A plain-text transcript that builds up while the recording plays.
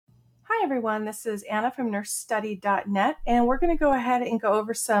Hi everyone, this is Anna from nursestudy.net, and we're going to go ahead and go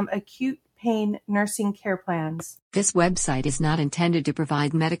over some acute pain nursing care plans. This website is not intended to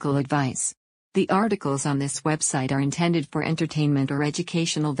provide medical advice. The articles on this website are intended for entertainment or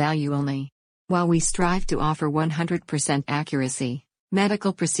educational value only. While we strive to offer 100% accuracy,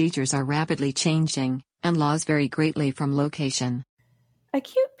 medical procedures are rapidly changing, and laws vary greatly from location.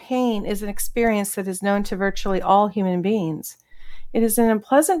 Acute pain is an experience that is known to virtually all human beings. It is an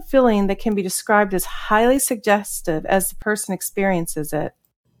unpleasant feeling that can be described as highly suggestive as the person experiences it.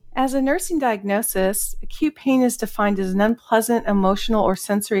 As a nursing diagnosis, acute pain is defined as an unpleasant emotional or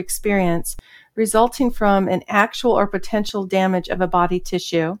sensory experience resulting from an actual or potential damage of a body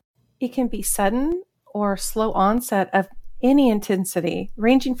tissue. It can be sudden or slow onset of any intensity,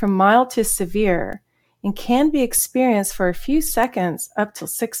 ranging from mild to severe, and can be experienced for a few seconds up to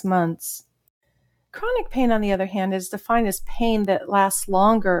 6 months. Chronic pain, on the other hand, is defined as pain that lasts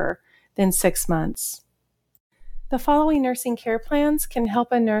longer than 6 months. The following nursing care plans can help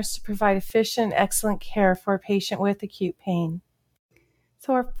a nurse to provide efficient, excellent care for a patient with acute pain.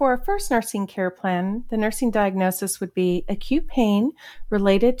 So for our first nursing care plan, the nursing diagnosis would be acute pain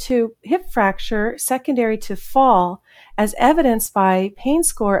related to hip fracture secondary to fall, as evidenced by pain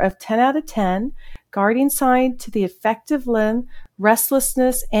score of 10 out of 10, guarding sign to the affective limb,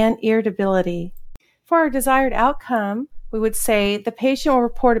 restlessness, and irritability. For our desired outcome, we would say the patient will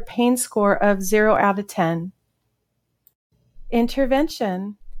report a pain score of 0 out of 10.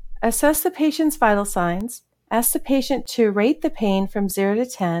 Intervention. Assess the patient's vital signs. Ask the patient to rate the pain from 0 to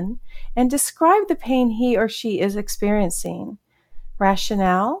 10 and describe the pain he or she is experiencing.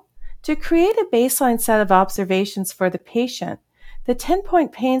 Rationale. To create a baseline set of observations for the patient. The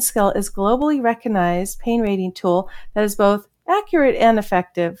 10-point pain scale is a globally recognized pain rating tool that is both accurate and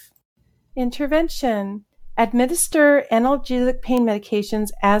effective. Intervention. Administer analgesic pain medications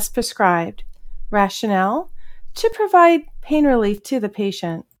as prescribed. Rationale. To provide pain relief to the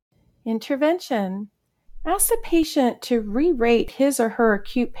patient. Intervention. Ask the patient to re-rate his or her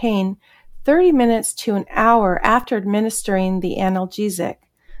acute pain 30 minutes to an hour after administering the analgesic.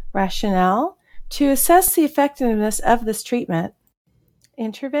 Rationale. To assess the effectiveness of this treatment.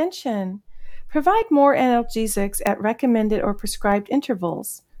 Intervention. Provide more analgesics at recommended or prescribed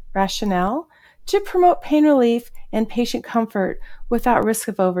intervals. Rationale. To promote pain relief and patient comfort without risk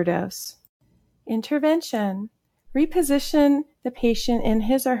of overdose. Intervention. Reposition the patient in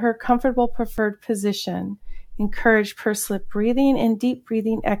his or her comfortable preferred position. Encourage pursed-lip breathing and deep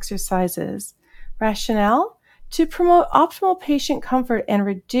breathing exercises. Rationale. To promote optimal patient comfort and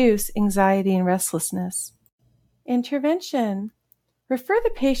reduce anxiety and restlessness. Intervention. Refer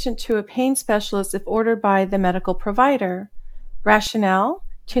the patient to a pain specialist if ordered by the medical provider. Rationale.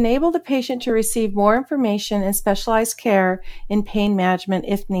 To enable the patient to receive more information and specialized care in pain management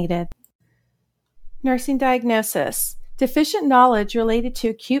if needed. Nursing diagnosis. Deficient knowledge related to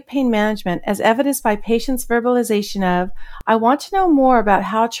acute pain management as evidenced by patient's verbalization of, "I want to know more about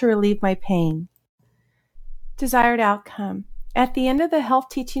how to relieve my pain." Desired outcome. At the end of the health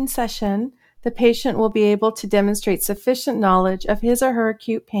teaching session, the patient will be able to demonstrate sufficient knowledge of his or her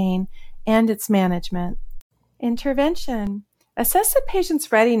acute pain and its management. Intervention. Assess the patient's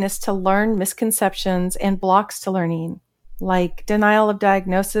readiness to learn misconceptions and blocks to learning, like denial of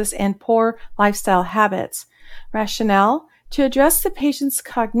diagnosis and poor lifestyle habits. Rationale. To address the patient's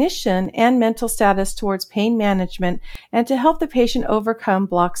cognition and mental status towards pain management and to help the patient overcome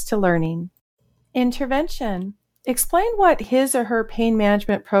blocks to learning. Intervention. Explain what his or her pain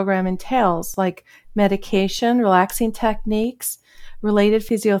management program entails, like medication, relaxing techniques, related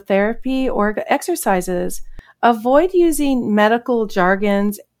physiotherapy, or exercises. Avoid using medical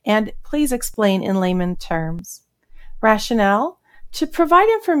jargons and please explain in layman terms. Rationale. To provide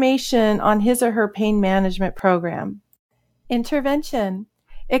information on his or her pain management program. Intervention.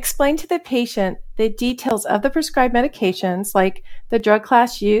 Explain to the patient the details of the prescribed medications, like the drug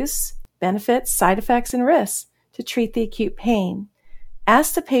class use, benefits, side effects, and risks to treat the acute pain.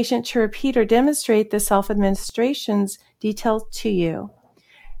 Ask the patient to repeat or demonstrate the self-administrations detailed to you.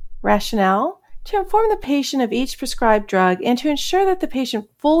 Rationale. To inform the patient of each prescribed drug and to ensure that the patient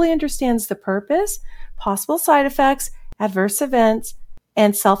fully understands the purpose, possible side effects, adverse events,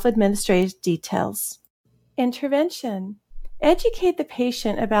 and self-administrated details. Intervention. Educate the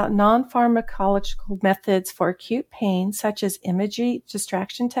patient about non-pharmacological methods for acute pain, such as imagery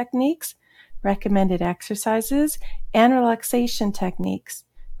distraction techniques, recommended exercises, and relaxation techniques.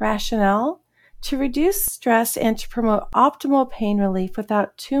 Rationale. To reduce stress and to promote optimal pain relief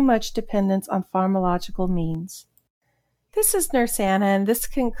without too much dependence on pharmacological means. This is Nurse Anna, and this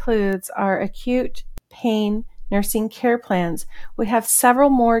concludes our acute pain nursing care plans. We have several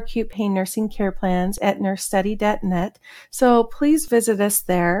more acute pain nursing care plans at nursestudy.net, so please visit us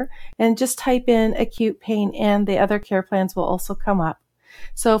there and just type in acute pain and the other care plans will also come up.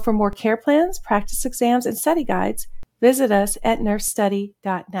 So for more care plans, practice exams, and study guides, visit us at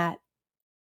nursestudy.net.